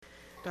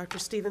Dr.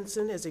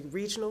 Stevenson is a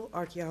regional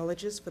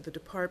archaeologist for the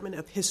Department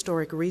of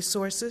Historic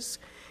Resources.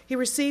 He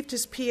received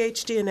his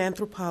PhD in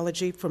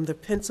anthropology from the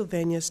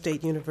Pennsylvania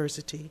State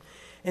University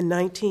in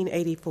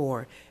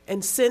 1984,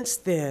 and since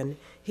then,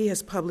 he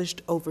has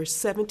published over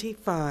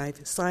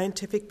 75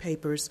 scientific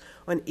papers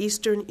on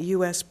Eastern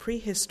U.S.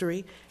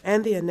 prehistory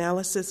and the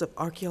analysis of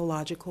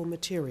archaeological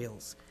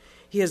materials.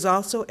 He has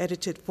also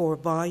edited 4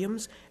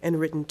 volumes and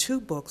written 2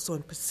 books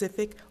on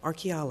Pacific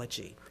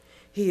archaeology.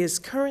 He is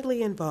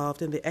currently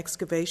involved in the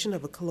excavation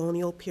of a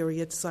colonial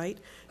period site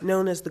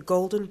known as the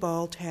Golden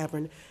Ball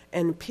Tavern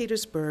in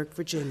Petersburg,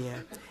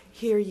 Virginia.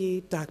 Hear ye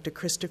Dr.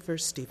 Christopher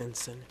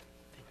Stevenson.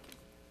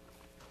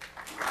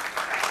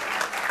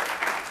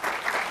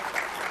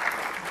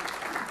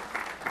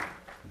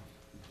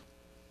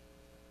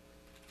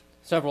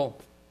 Several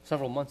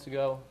months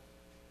ago,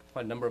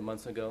 quite a number of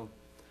months ago,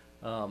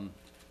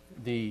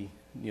 the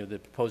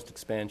proposed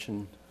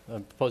expansion,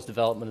 proposed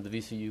development of the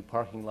VCU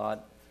parking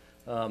lot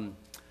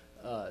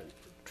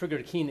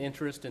triggered a keen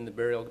interest in the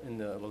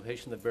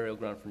location of the burial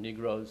ground for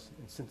Negroes.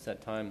 And since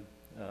that time,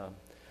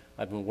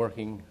 I've been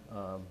working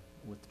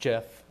with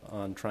Jeff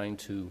on trying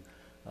to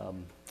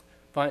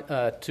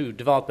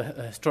develop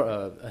a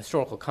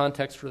historical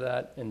context for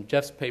that. And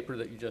Jeff's paper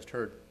that you just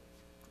heard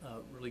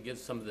really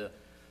gives some of the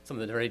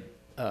very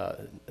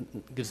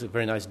gives a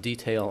very nice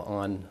detail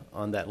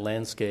on that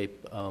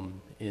landscape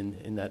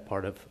in that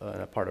part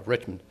of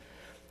Richmond.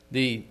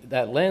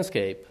 That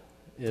landscape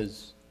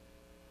is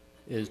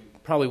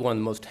probably one of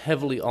the most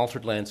heavily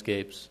altered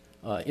landscapes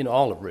in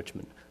all of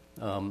Richmond.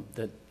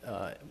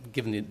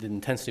 Given the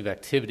intensity of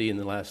activity in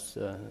the last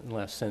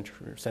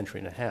century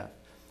and a half,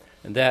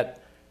 and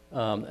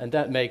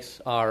that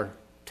makes our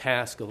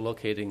task of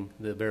locating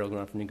the burial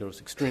ground for Negroes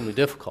extremely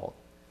difficult.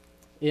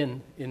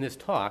 In this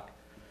talk,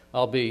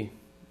 we'll be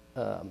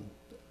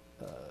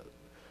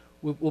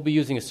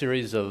using a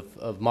series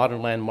of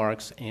modern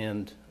landmarks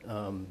and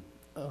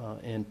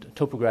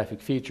topographic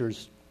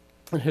features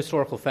and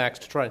historical facts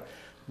to try to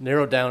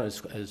narrow down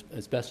as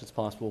best as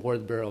possible where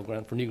the burial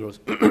ground for Negroes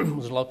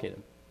was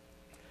located.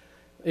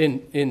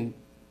 It's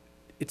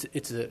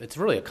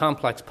really a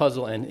complex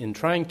puzzle, and in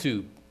trying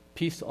to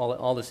piece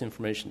all this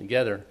information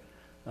together,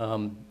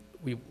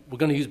 we're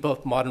going to use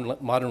both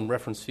modern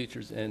reference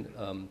features and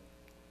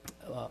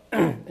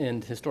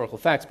historical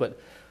facts, but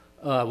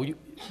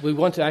we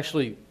want to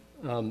actually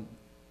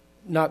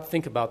not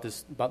think about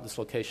this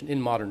location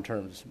in modern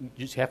terms.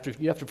 You have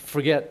to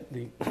forget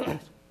the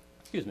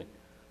excuse me.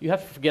 You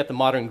have to forget the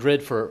modern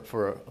grid for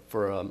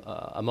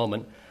a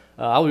moment.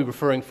 I'll be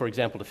referring, for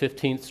example, to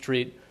 15th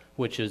Street,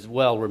 which is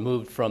well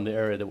removed from the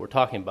area that we're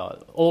talking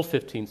about. Old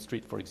 15th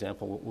Street, for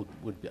example,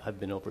 would have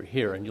been over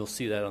here, and you'll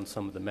see that on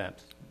some of the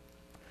maps.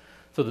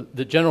 So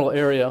the general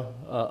area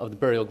of the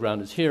burial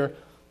ground is here.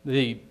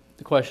 The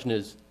question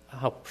is,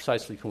 how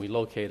precisely can we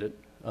locate it?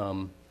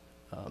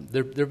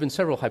 There have been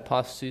several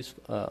hypotheses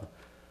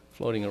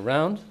floating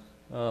around,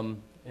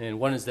 and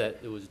one is that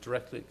it was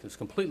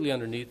completely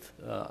underneath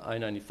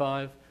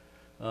I-95,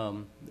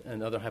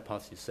 and other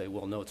hypotheses say,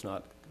 well, no, it's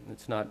not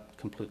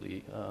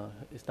completely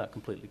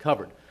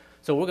covered.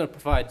 So we're going to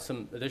provide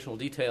some additional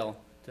detail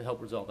to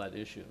help resolve that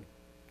issue.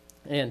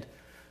 And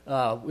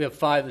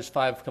there's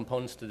 5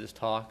 components to this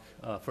talk.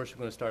 First, we're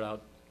going to start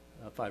out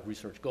 5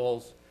 research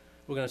goals.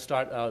 We're going to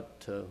start out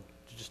to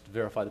just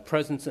verify the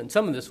presence, and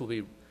some of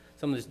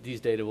these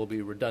data will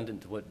be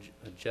redundant to what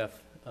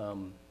Jeff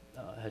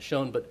has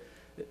shown, but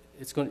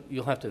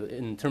you'll have to,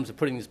 in terms of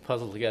putting this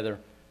puzzle together,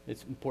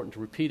 it's important to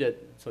repeat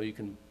it so you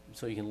can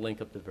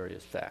link up the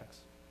various facts.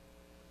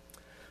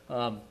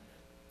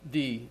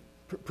 The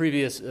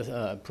previous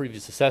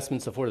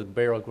assessments of where the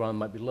burial ground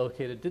might be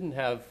located didn't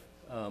have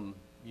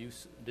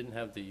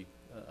the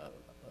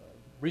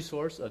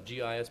resource of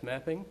GIS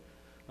mapping.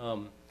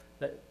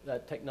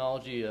 That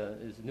technology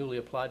is newly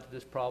applied to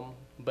this problem,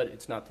 but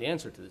it's not the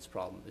answer to this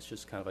problem. It's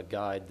just kind of a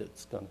guide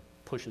that's going to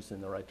push us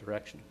in the right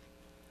direction.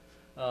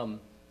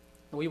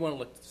 We want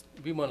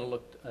to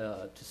look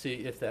to see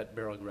if that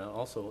burial ground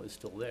also is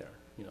still there.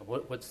 You know,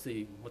 what's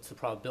the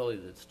probability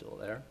that it's still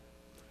there?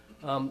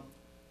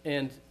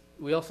 And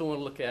we also want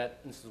to look at,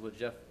 and this is what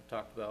Jeff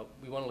talked about,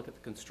 we want to look at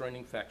the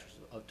constraining factors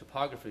of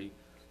topography,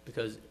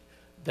 because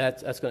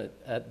that's going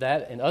to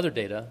that and other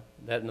data,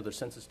 that and other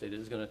census data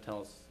is going to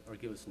tell us or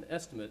give us an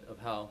estimate of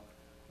how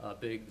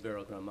big the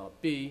burial ground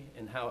might be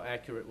and how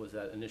accurate was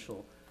that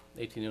initial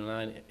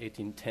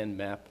 1809-1810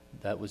 map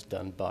that was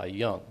done by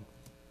Young.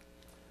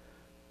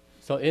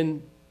 So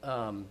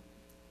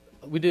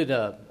we did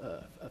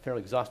a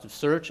fairly exhaustive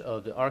search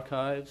of the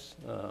archives,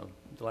 the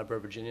Library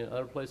of Virginia and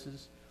other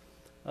places.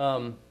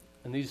 And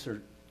these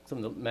are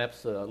some of the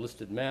maps,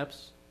 listed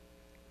maps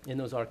in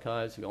those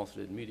archives. We also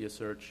did media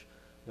search.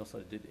 We also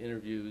did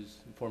interviews,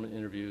 informant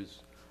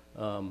interviews,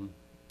 and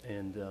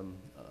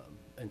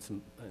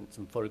some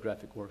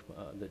photographic work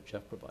that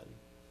Jeff provided.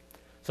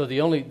 So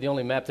the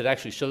only map that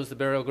actually shows the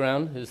burial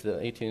ground is the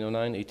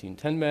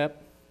 1809-1810 map.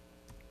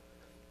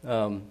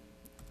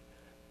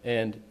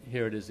 And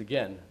here it is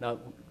again. Now,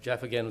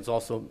 Jeff again was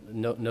also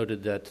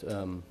noted that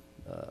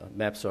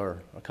maps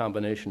are a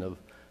combination of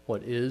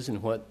what is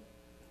and what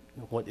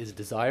is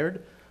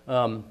desired.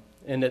 And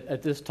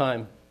at this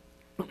time,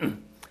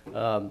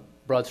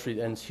 Broad Street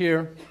ends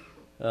here.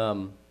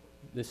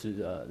 This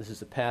is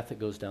the path that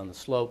goes down the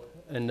slope.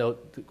 And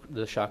note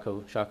the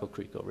Shockoe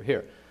Creek over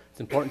here. It's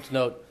important to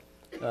note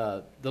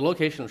the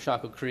location of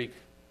Shockoe Creek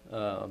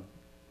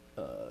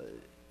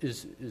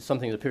is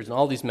something that appears in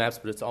all these maps,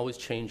 but it's always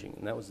changing.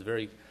 And that was a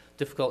very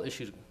difficult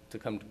issue to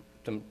come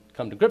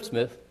to grips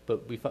with,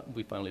 but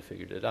we finally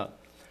figured it out.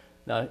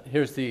 Now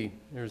here's the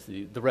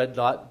red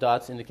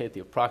dots indicate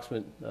the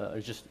approximate,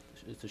 just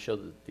to show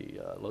the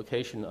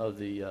location of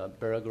the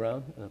burial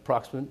ground, an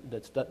approximate.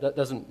 That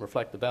doesn't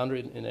reflect the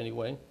boundary in any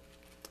way.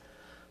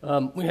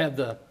 We have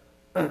the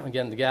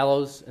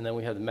gallows, and then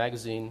we have the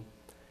magazine.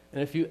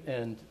 And if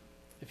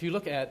you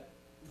look at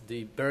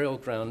the burial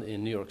ground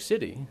in New York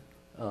City,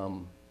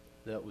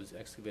 that was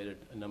excavated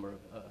a number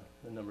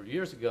of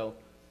years ago,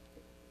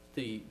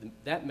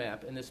 that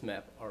map and this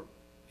map are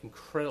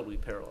incredibly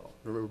parallel.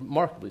 They're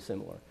remarkably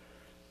similar.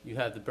 You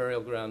have the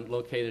burial ground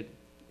located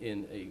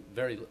in a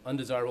very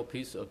undesirable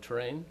piece of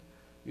terrain.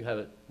 You have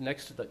it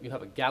next to you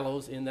have a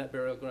gallows in that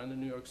burial ground in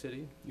New York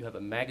City. You have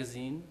a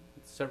magazine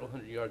several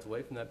hundred yards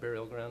away from that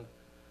burial ground,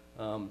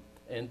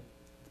 and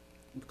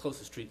the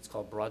closest street is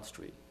called Broad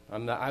Street.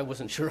 I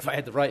wasn't sure if I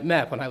had the right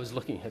map when I was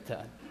looking at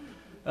that,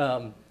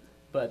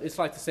 but it's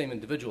like the same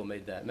individual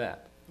made that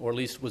map, or at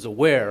least was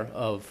aware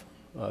of,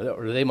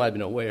 or they might have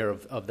been aware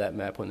of that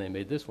map when they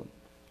made this one.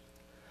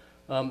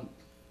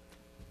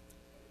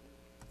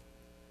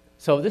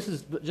 So this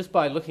is just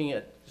by looking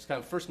at, just kind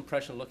of first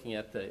impression, looking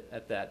at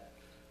that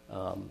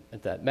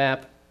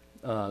map,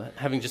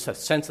 having just a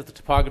sense of the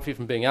topography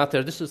from being out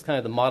there. This is kind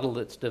of the model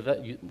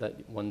that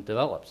one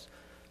develops.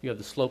 You have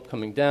the slope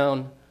coming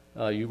down.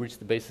 You reach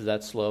the base of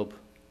that slope.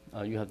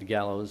 You have the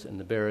gallows and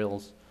the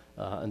burials,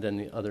 and then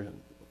the other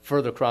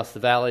further across the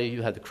valley.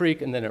 You have the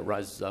creek, and then it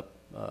rises up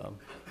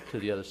to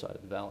the other side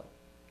of the valley.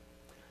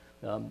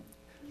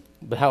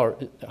 But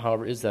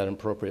however, is that an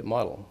appropriate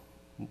model?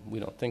 We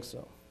don't think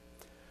so.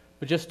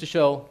 But just to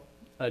show,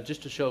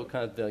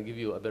 kind of give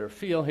you a better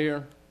feel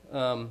here.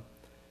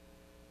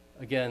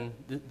 Again,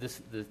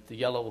 the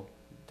yellow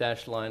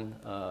dashed line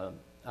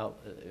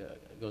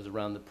goes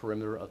around the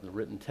perimeter of the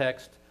written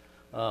text,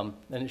 and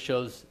it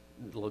shows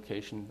the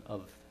location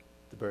of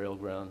the burial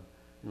ground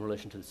in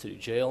relation to the city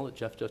jail that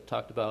Jeff just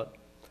talked about,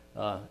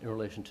 in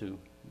relation to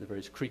the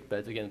various creek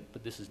beds. Again,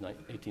 but this is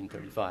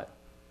 1835.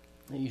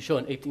 And you show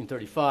in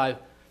 1835,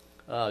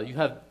 you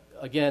have,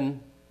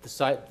 again, the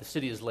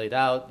city is laid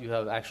out. You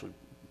have actually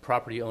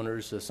property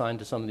owners assigned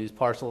to some of these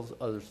parcels,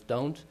 others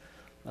don't.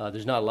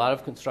 There's not a lot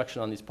of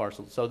construction on these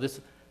parcels. So this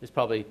is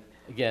probably,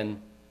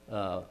 again,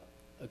 a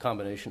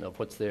combination of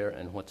what's there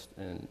and what's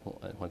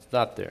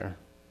not there,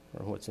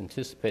 or what's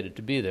anticipated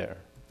to be there.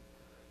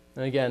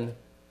 And again,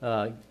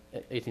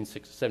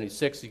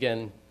 1876,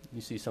 again,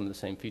 you see some of the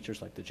same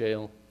features like the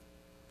jail,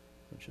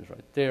 which is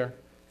right there.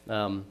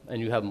 And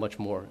you have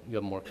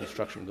more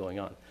construction going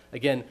on.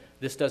 Again,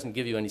 this doesn't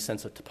give you any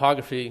sense of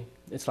topography.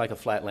 It's like a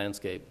flat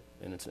landscape,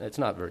 and it's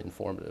not very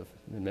informative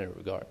in many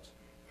regards.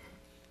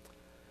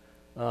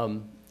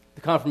 The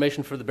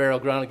confirmation for the burial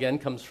ground again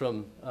comes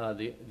from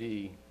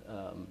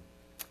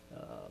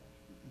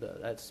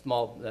that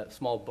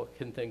small book,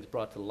 Hidden Things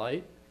Brought to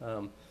Light,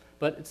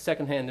 but it's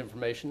secondhand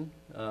information.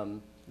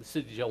 The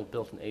city jail was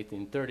built in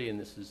 1830, and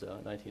this is a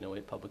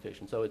 1908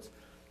 publication. So it's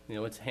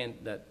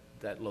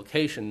that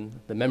location,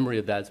 the memory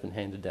of that has been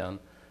handed down,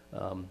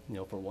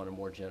 for one or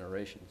more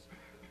generations.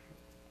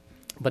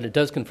 But it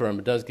does confirm,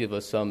 it does give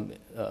us some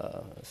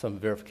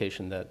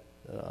verification that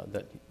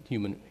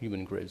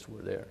human graves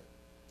were there.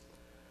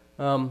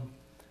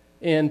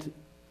 And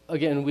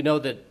again, we know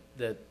that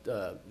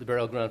the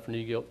burial ground for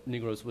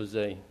Negroes was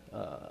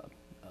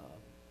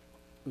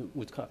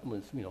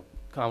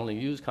commonly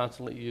used,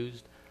 constantly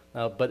used,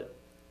 but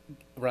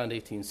around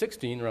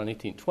 1816, around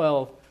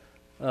 1812.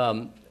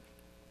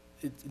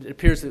 It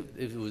appears that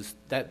it was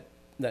that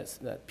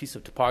piece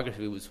of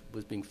topography was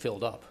being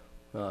filled up,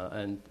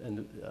 and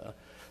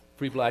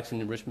Free Blacks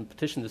in Richmond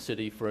petitioned the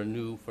city for a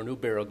new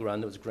burial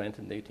ground that was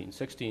granted in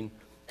 1816,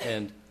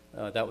 and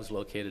that was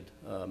located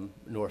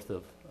north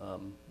of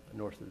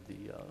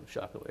the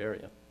Shockoe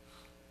area.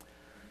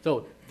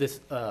 So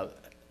this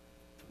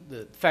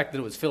the fact that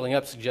it was filling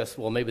up suggests,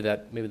 well, maybe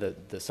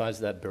the size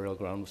of that burial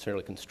ground was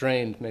fairly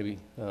constrained. Maybe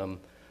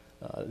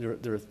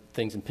there are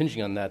things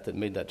impinging on that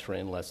made that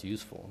terrain less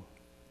useful.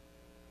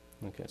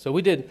 Okay, so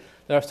we did.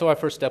 So our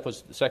first step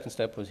was, the second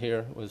step was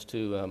here, was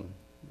to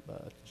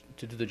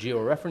do the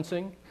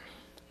georeferencing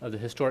of the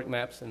historic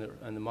maps and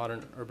the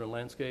modern urban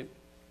landscape.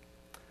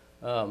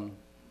 So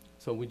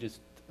we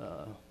just,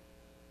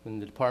 in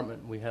the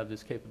department, we have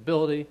this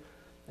capability,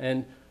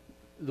 and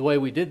the way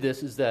we did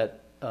this is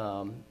that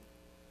you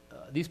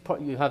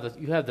have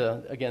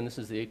the again, this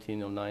is the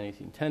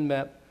 1809-1810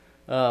 map.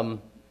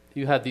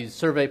 You have these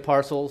survey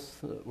parcels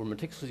that were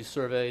meticulously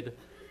surveyed.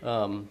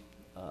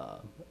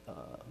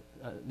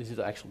 These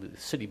are actually the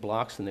city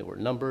blocks, and they were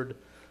numbered.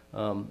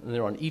 And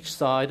they're on each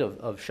side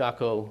of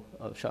Chaco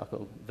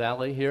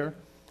Valley here.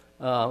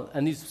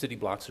 And these city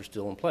blocks are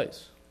still in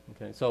place.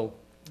 Okay, so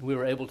we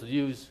were able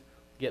to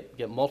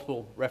get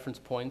multiple reference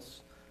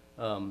points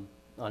on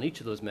each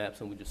of those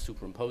maps, and we just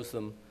superimposed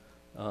them,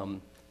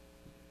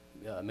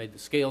 made the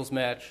scales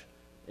match,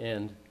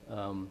 and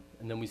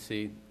then we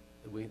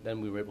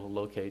were able to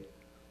locate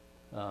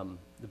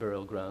the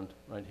burial ground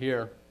right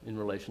here in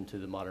relation to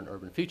the modern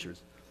urban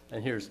features.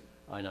 And here's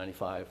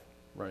I-95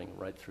 running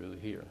right through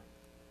here.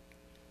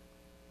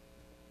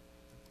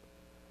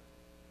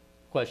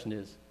 Question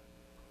is,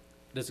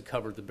 does it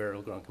cover the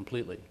burial ground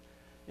completely?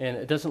 And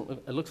it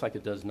looks like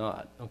it does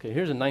not. Okay,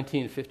 here's a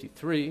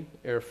 1953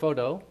 air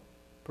photo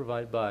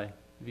provided by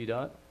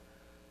VDOT.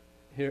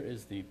 Here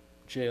is the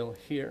jail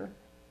here.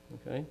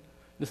 Okay,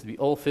 this is the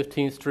old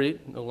 15th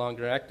Street, no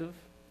longer active.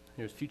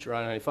 Here's future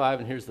I-95,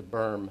 and here's the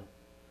berm.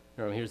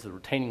 Here's the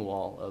retaining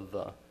wall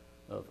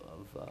of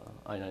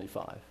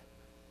I-95.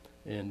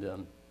 And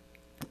the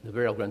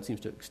burial ground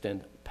seems to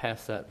extend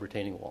past that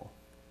retaining wall.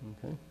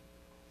 Okay.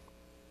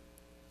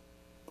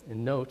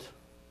 And note,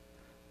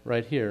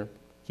 right here,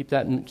 keep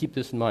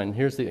this in mind.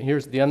 Here's the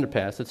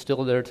underpass. It's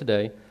still there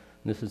today.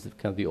 And this is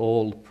kind of the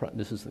old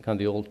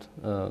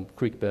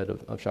creek bed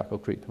of Chaco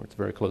Creek, where it's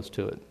very close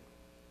to it.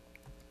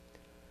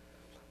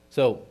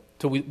 So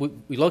we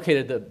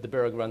located the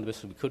burial ground the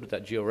best we could with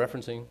that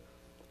georeferencing.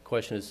 The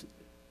question is,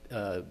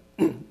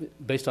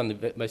 based on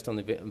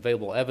the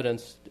available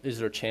evidence, is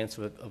there a chance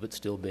of it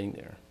still being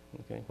there?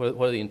 Okay,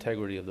 what are the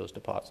integrity of those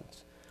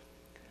deposits?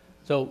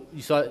 So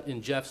you saw it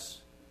in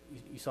Jeff's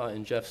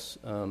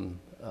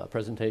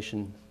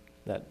presentation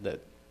that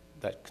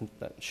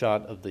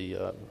shot of the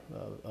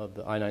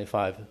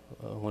I-95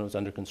 when it was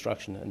under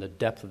construction and the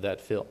depth of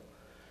that fill.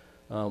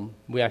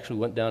 We actually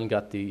went down and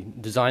got the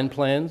design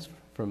plans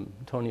from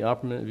Tony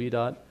Opperman at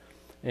VDOT,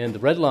 and the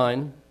red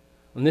line,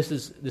 and this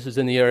is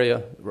in the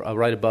area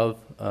right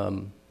above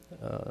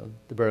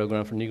the burial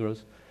ground for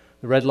Negroes.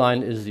 The red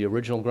line is the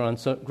original ground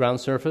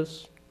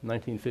surface,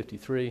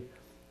 1953,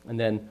 and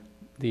then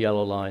the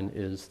yellow line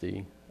is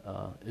the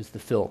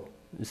fill,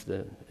 is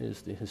the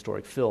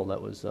historic fill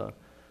that was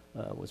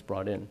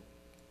brought in,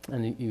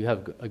 and you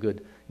have a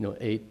good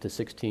 8 to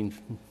 16,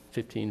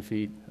 15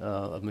 feet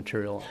of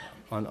material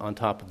on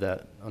top of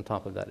that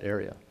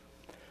area.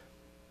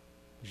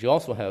 But you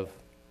also have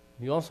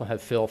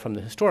fill from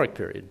the historic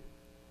period.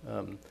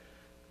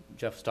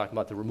 Jeff was talking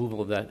about the removal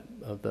of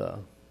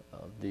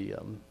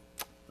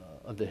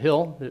the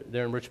hill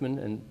there in Richmond,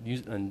 and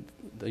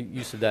the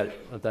use of that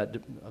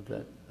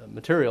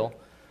material,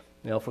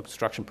 for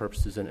construction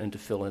purposes and to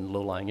fill in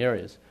low-lying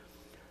areas.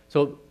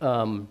 So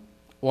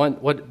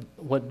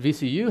what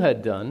VCU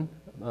had done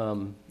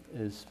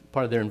is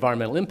part of their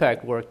environmental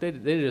impact work. They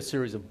did a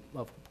series of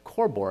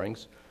core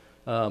borings,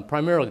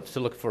 primarily to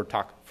look for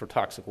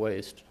toxic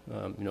waste,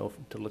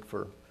 to look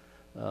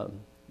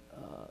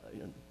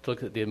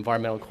at the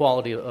environmental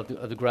quality of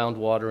the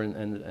groundwater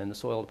and the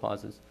soil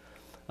deposits.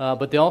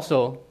 But they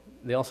also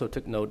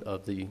took note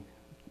of the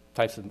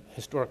types of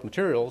historic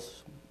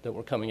materials that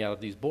were coming out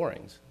of these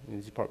borings.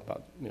 These are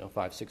about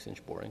 5-6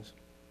 inch borings,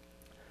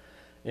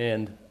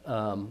 and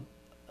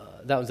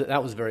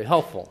that was very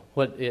helpful.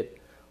 What they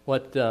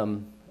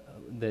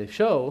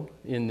show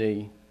in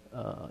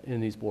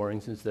these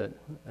borings is that,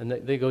 and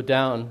they go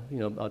down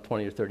about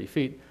 20 or 30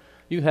 feet.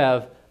 You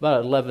have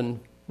about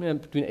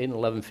between 8 and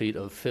 11 feet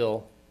of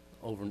fill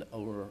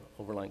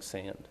overlying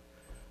sand.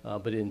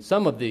 But in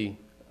some of the,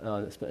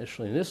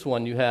 especially in this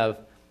one, you have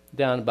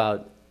down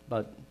about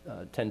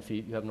 10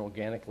 feet. You have an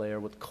organic layer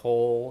with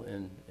coal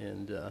and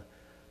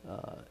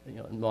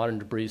modern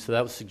debris. So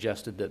that was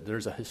suggested that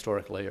there's a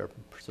historic layer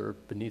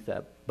preserved beneath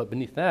that. But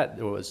beneath that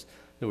there was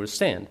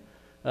sand.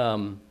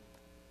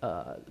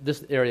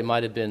 This area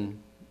might have been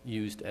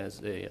used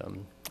as a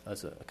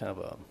kind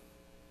of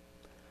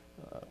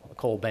a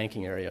coal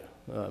banking area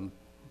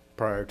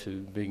prior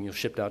to being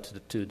shipped out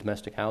to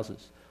domestic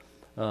houses.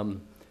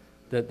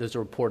 There's a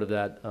report of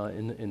that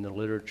in the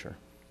literature.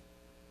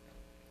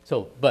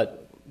 So,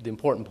 but the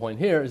important point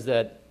here is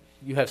that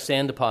you have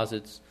sand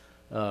deposits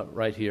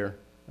right here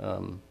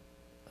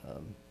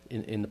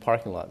in the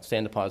parking lot,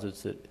 sand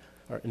deposits that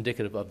are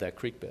indicative of that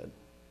creek bed.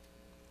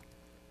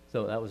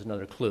 So that was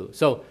another clue.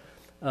 So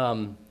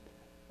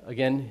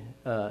again,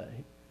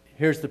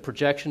 here's the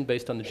projection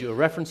based on the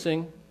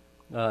georeferencing.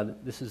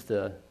 This is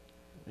the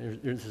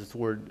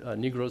word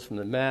Negroes from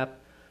the map,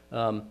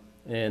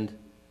 and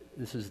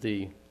this is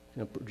the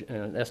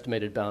an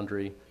estimated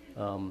boundary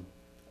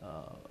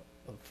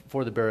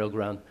for the burial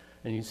ground.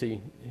 And you can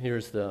see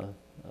here's the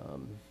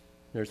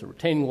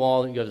retaining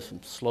wall, and you have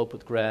some slope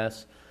with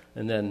grass,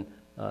 and then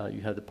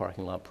you have the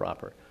parking lot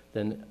proper.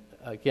 Then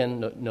again,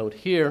 note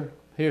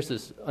here's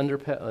this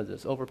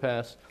this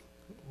overpass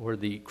where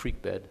the creek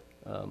bed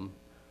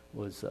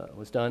was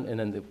done, and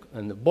then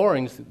the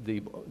borings,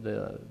 the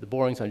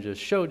borings I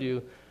just showed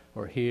you,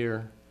 are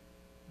here.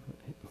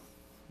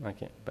 I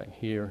can't back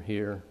here,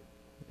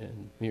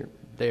 and here,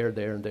 there,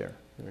 and there.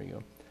 There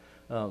you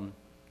go.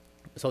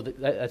 So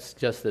that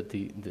suggests that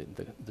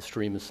the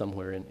stream is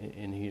somewhere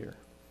in here.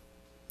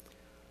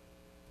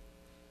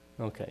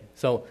 Okay,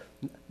 so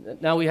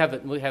now we have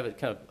it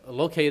kind of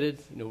located,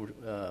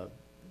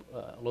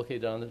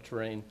 located on the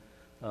terrain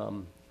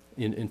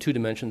in 2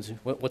 dimensions.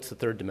 What's the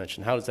third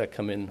dimension? How does that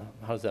come in?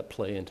 How does that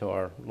play into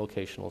our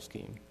locational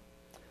scheme?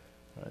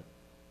 All right.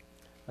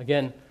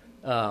 Again,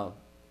 those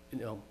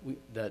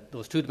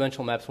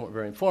 2-dimensional maps weren't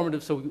very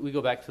informative, so we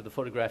go back to the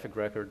photographic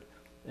record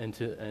and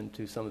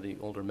to some of the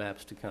older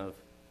maps to kind of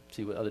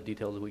see what other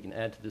details we can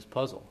add to this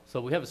puzzle.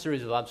 So we have a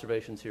series of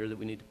observations here that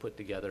we need to put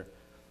together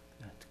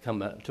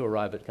to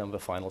arrive at kind of a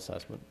final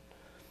assessment.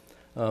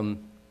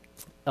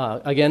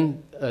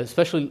 Again,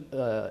 especially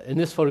in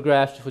this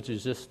photograph, which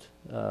is just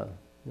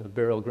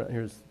burial ground.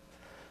 Here's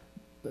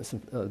some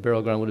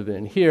burial ground would have been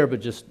in here,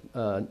 but just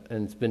and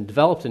it's been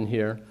developed in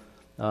here.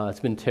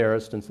 It's been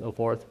terraced and so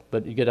forth.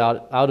 But you get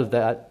out of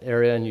that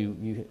area and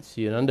you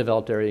see an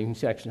undeveloped area. You can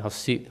see actually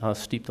how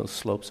steep those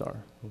slopes are.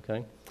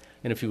 Okay,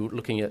 and if you were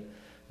looking at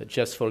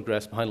Jeff's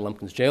photographs behind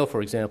Lumpkins Jail,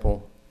 for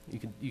example,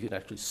 you could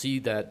actually see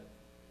that.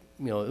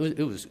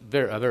 It was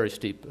a very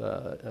steep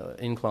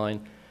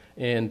incline,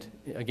 and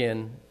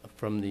again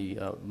from the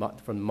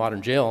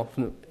modern jail,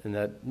 in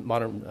that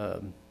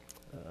modern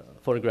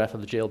photograph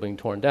of the jail being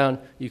torn down,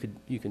 you can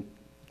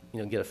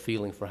get a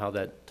feeling for how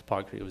that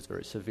topography was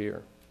very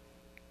severe.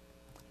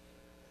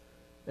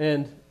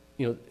 And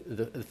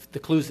the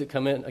clues that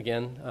come in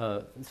again.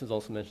 This was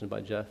also mentioned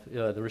by Jeff.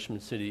 The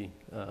Richmond City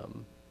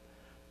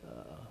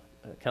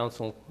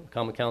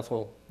Common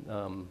Council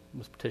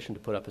was petitioned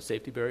to put up a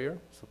safety barrier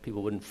so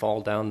people wouldn't fall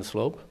down the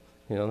slope.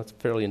 That's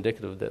fairly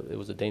indicative that it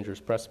was a dangerous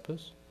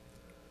precipice.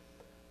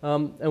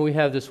 And we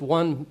have this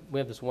one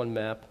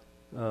map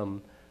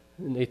in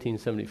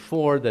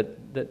 1874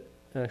 that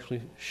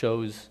actually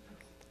shows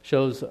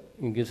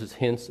and gives us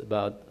hints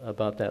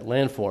about that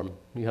landform.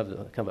 You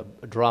have kind of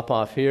a drop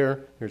off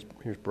here.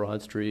 Here's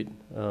Broad Street,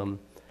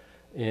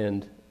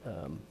 and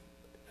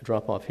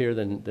drop off here,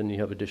 then you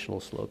have additional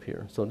slope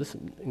here. So this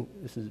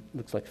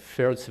looks like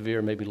fairly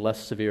severe, maybe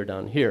less severe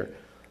down here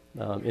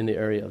in the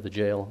area of the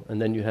jail, and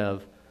then you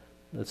have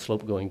the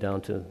slope going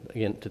down to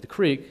the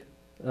creek.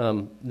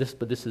 This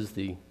is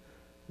the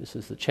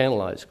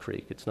channelized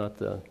creek. It's not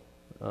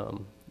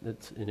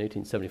it's in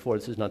 1874.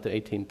 This is not the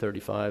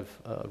 1835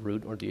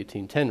 route or the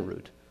 1810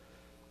 route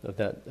of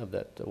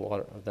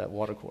that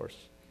watercourse.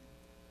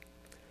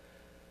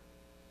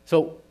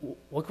 So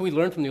what can we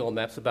learn from the old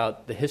maps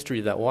about the history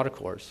of that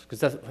watercourse? Because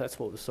that's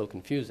what was so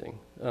confusing.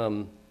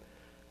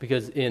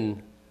 Because we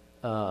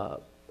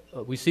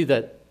see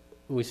that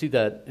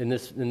in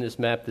this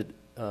map that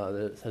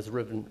has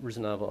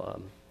risen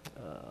out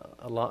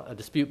of a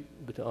dispute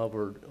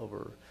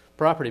over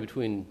property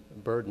between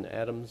Byrd and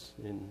Adams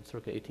in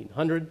circa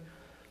 1800.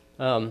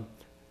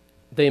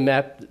 They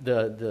mapped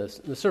the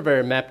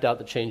surveyor mapped out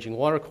the changing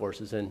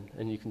watercourses,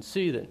 and you can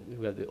see that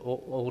we have the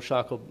old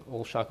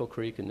Shockoe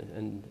Creek,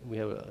 and we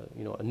have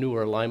a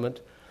newer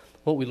alignment.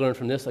 What we learned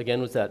from this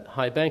again was that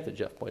high bank that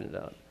Jeff pointed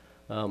out.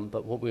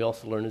 But what we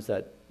also learned is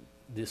that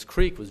this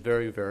creek was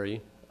very,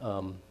 very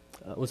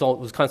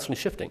was constantly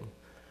shifting.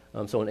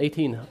 So in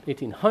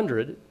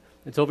 1800,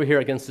 it's over here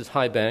against this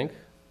high bank.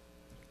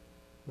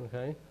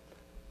 Okay,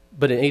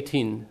 but in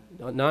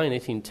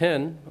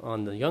 1810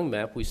 on the Young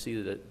map, we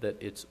see that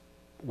it's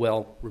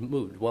well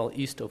removed, well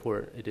east of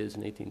where it is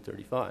in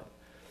 1835.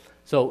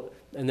 So,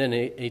 and then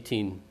in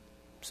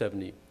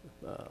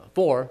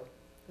 1874,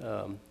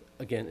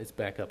 again, it's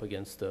back up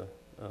against this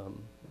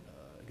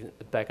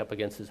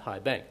high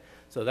bank.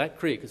 So that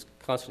creek is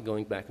constantly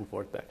going back and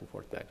forth, back and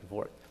forth, back and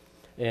forth.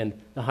 And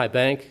the high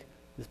bank,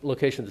 the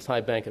location of this high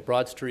bank at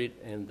Broad Street,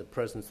 and the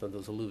presence of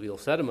those alluvial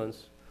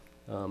sediments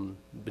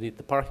beneath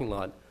the parking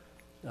lot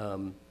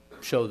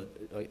showed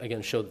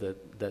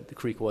that the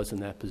creek was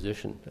in that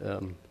position.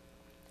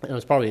 And it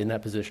was probably in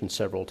that position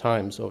several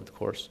times over the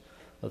course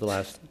of the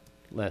last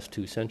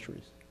 2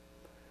 centuries.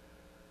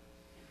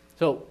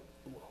 So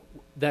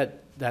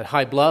that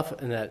high bluff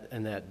and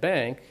that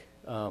bank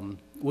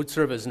would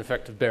serve as an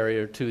effective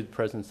barrier to the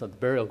presence of the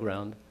burial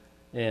ground.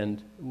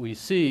 And we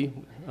see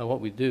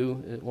what we've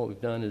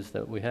done is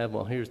that we have,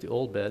 here's the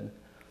old bed,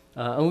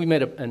 and we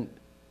made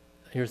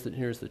here's the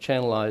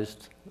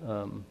channelized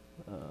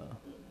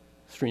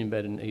stream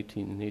bed in the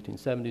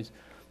 1870s.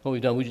 What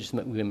we've done, we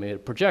made a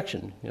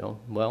projection.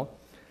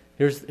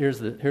 Here's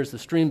the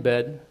stream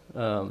bed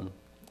in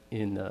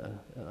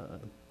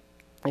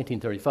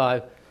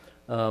 1835.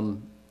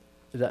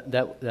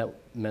 That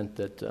meant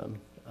that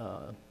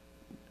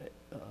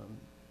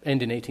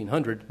end in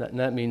 1800.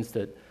 That means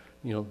that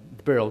the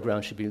burial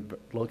ground should be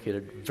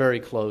located very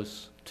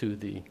close to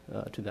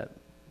that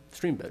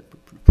stream bed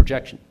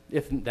projection,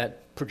 if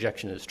that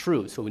projection is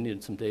true. So we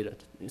needed some data,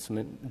 some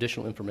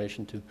additional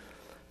information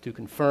to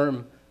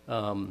confirm.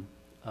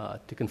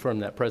 To confirm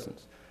that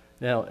presence.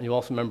 Now, you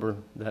also remember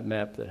that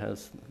map that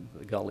has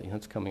the gully.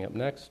 That's coming up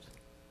next.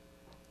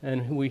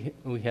 And we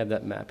have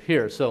that map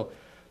here. So,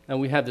 and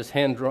we have this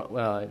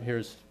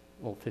here's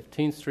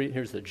 15th Street.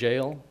 Here's the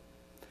jail.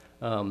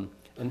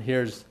 And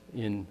here's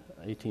in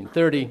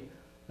 1830,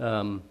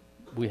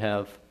 we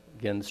have,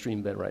 again, the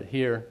stream bed right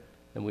here,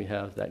 and we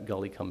have that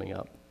gully coming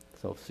up.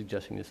 So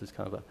suggesting this is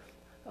kind of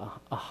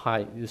a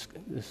high, this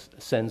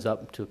ascends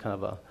up to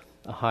kind of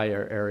a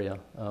higher area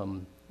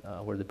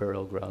where the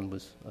burial ground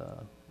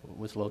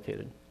was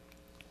located.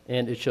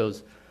 And it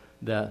shows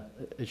that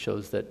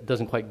it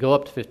doesn't quite go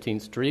up to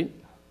 15th Street,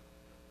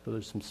 so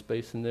there's some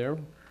space in there.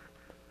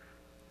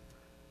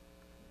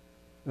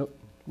 Oh,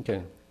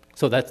 okay,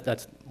 so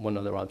that's one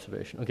other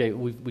observation. Okay,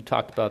 we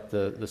talked about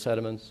the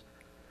sediments,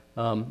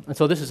 and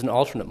so this is an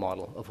alternate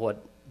model of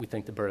what we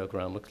think the burial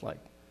ground looks like.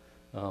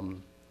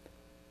 In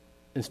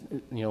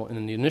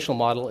the initial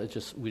model, we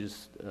just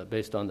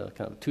based on the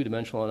kind of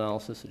two-dimensional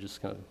analysis, it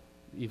just kind of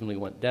evenly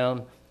went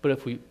down. But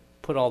if we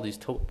put all this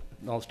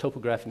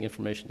topographic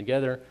information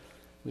together,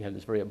 we have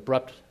this very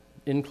abrupt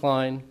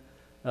incline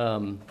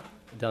down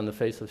the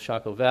face of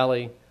Chaco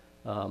Valley.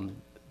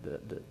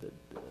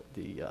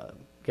 The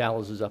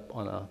gallows is up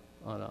on a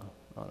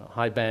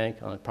high bank,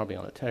 probably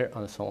on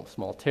a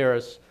small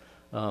terrace,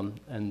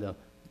 and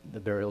the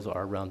burials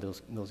are around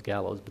those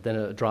gallows. But then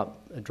it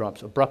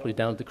drops abruptly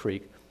down to the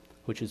creek,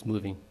 which is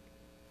moving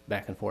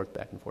back and forth,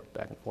 back and forth,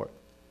 back and forth.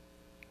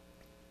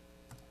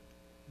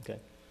 Okay.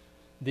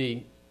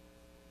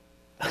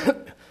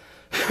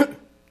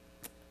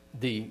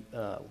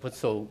 What's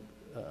so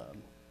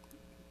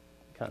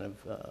kind of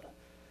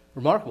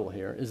remarkable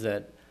here is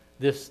that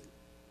the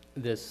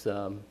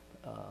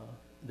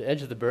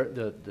edge of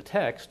the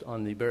text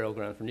on the burial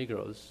ground for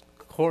Negroes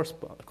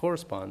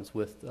corresponds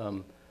with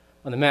on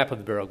the map of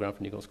the burial ground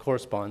for Negroes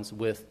corresponds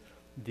with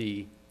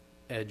the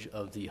edge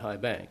of the high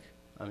bank.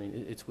 I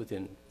mean, it's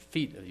within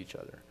feet of each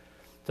other.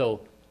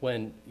 So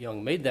when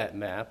Young made that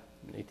map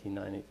in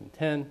 1809,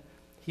 1810,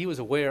 he was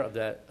aware of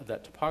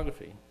that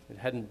topography. It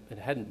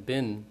hadn't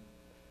been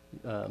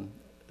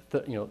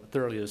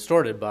thoroughly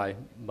distorted by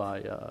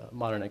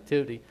modern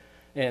activity,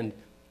 and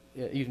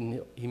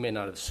even he may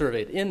not have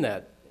surveyed in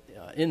that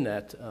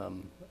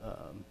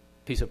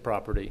piece of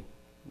property.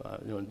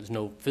 There's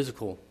no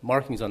physical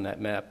markings on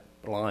that map,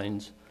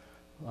 lines,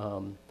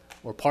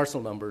 or parcel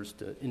numbers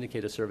to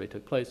indicate a survey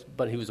took place,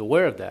 but he was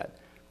aware of that,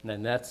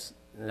 and that's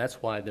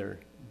why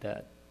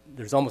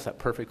there's almost that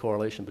perfect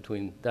correlation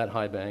between that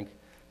high bank,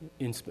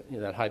 and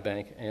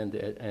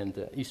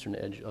the eastern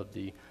edge of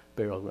the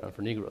burial ground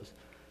for Negroes.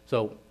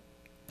 So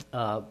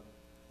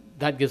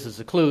that gives us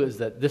a clue is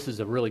that this is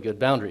a really good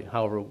boundary.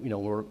 However,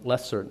 we're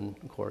less certain,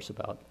 of course,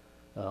 about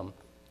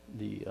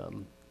the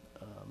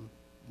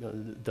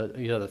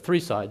three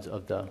sides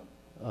of the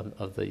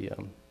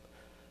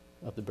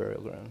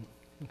burial ground.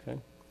 Okay,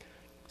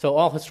 so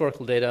all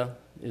historical data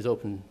is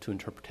open to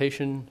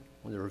interpretation.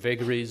 There are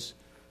vagaries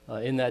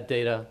in that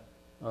data,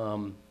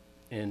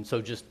 and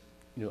so just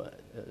to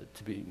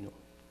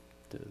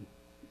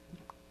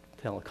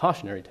tell a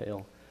cautionary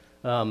tale.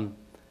 Some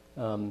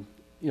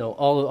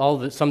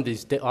of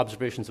these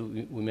observations that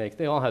we make,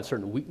 they all have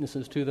certain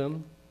weaknesses to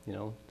them. The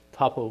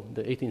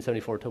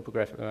 1874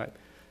 topographic map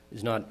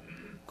is not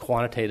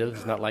quantitative.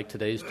 It's not like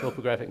today's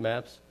topographic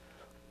maps.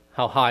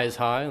 How high is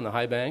high on the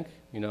high bank?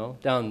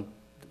 Down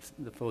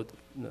the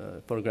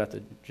photograph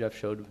that Jeff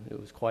showed, it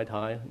was quite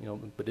high.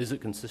 But is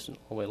it consistent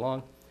all the way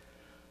along?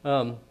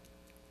 And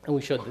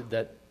we showed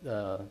that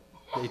the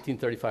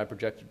 1835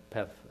 projected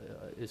path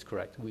is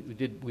correct. We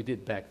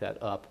did back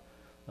that up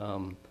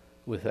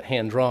with a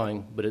hand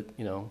drawing, but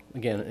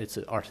again, it's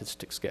an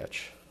artistic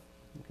sketch.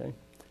 Okay.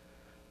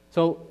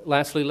 So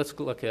lastly, let's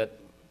look at,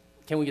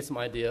 can we get some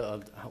idea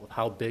of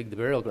how big the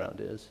burial ground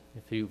is?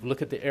 If you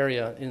look at the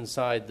area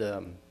inside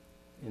the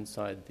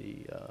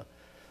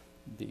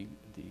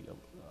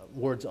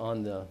words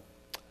on the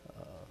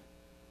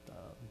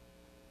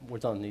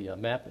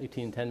map,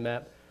 1810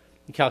 map,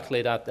 you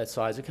calculate out that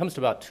size. It comes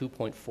to about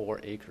 2.4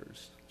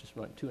 acres, just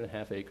about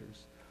 2.5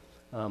 acres.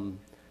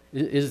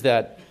 Is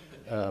that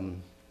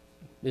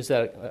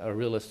a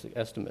realistic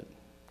estimate?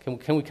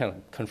 Can we kind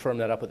of confirm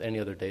that up with any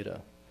other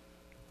data?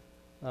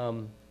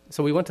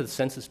 So we went to the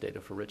census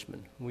data for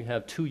Richmond. We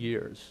have 2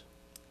 years.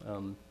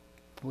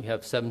 We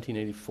have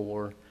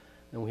 1784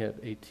 and we have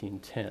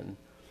 1810.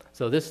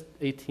 So this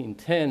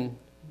 1810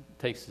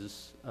 takes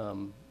us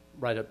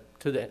right up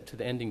to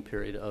the ending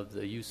period of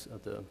the use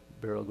of the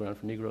burial ground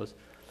for Negroes.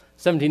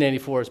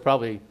 1784 is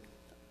probably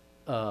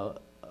a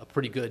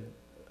pretty good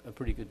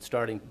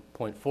starting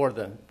point for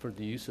the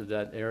use of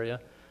that area.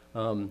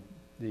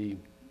 The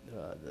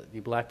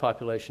black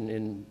population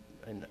in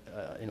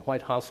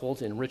white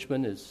households in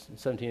Richmond is in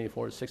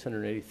 1784 is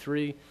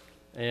 683,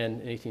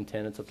 and in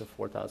 1810 it's up to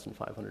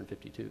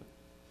 4,552.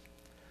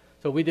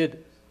 So we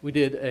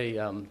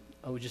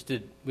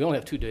only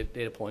have 2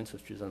 data points,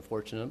 which is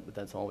unfortunate, but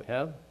that's all we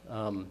have.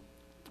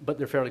 But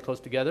they're fairly close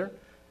together,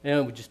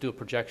 and we just do a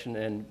projection,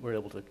 and we're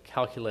able to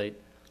calculate,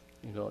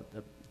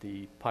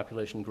 the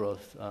population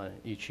growth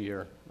each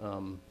year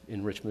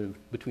in Richmond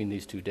between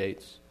these 2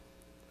 dates.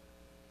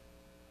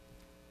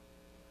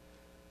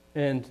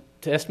 And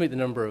to estimate the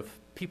number of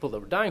people that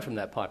were dying from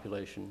that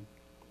population,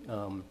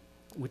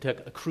 we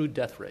took a crude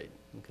death rate.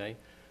 Okay,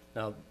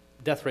 now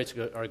death rates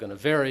are going to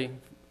vary,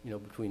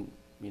 between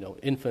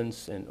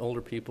infants and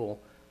older people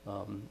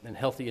and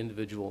healthy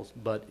individuals.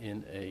 But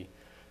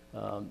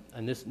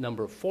and this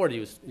number of 40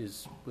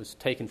 was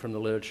taken from the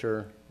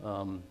literature.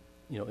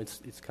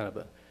 It's kind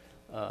of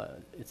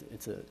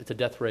it's a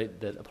death rate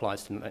that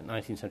applies to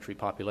 19th century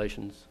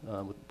populations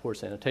with poor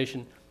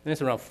sanitation, and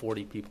it's around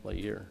 40 people a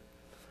year.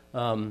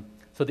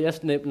 So the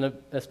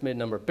estimated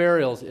number of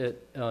burials in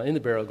the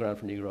burial ground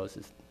for Negroes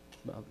is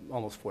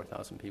almost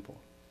 4,000 people.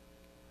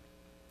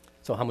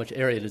 So how much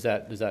area does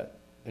that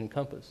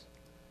encompass?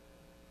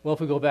 Well, if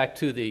we go back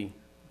to the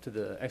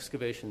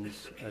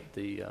excavations at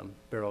the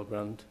burial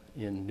ground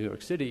in New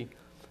York City,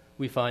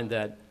 we find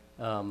that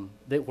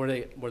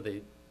where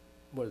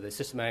they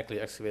systematically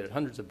excavated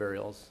hundreds of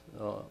burials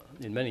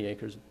in many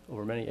acres,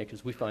 over many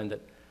acres, we find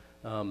that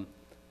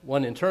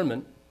one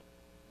interment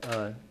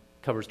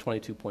covers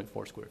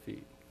 22.4 square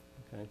feet.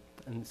 Okay,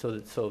 and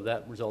so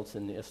that results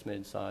in the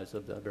estimated size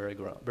of the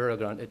burial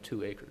ground at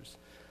 2 acres,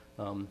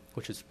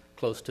 which is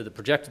close to the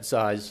projected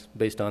size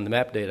based on the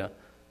map data,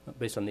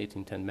 based on the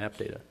 1810 map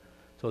data.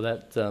 So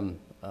that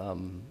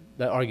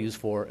argues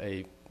for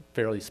a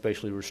fairly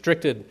spatially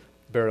restricted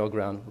burial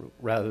ground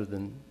rather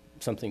than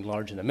something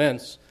large and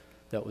immense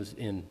that was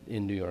in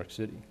New York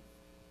City.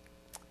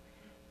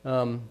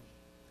 So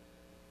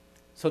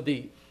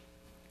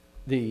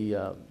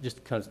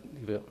just kind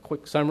of give a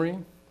quick summary.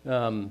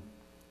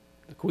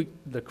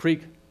 The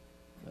creek,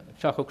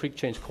 Chaco Creek,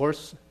 changed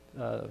course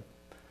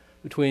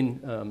between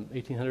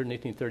 1800 and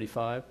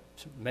 1835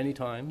 many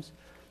times,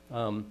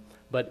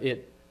 but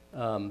it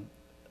kind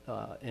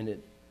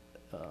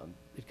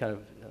of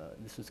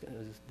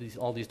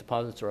all these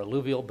deposits are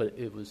alluvial, but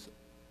it was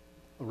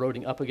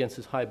eroding up against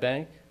this high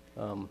bank,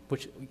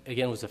 which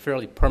again was a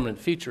fairly permanent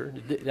feature.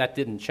 That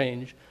didn't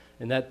change,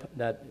 and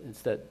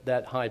it's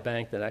that high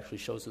bank that actually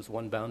shows us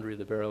one boundary of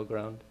the burial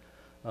ground.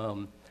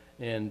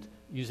 And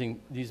using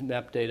these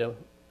map data,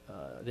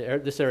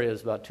 this area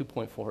is about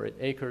 2.48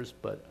 acres,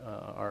 but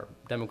our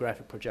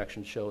demographic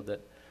projections show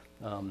that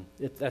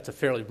that's a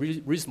fairly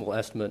reasonable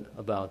estimate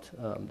about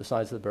the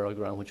size of the burial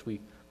ground, which we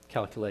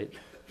calculate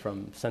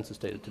from census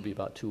data to be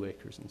about 2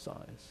 acres in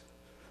size.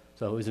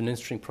 So it was an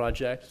interesting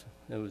project.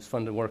 It was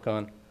fun to work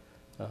on,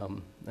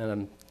 and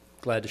I'm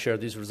glad to share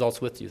these results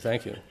with you.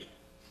 Thank you.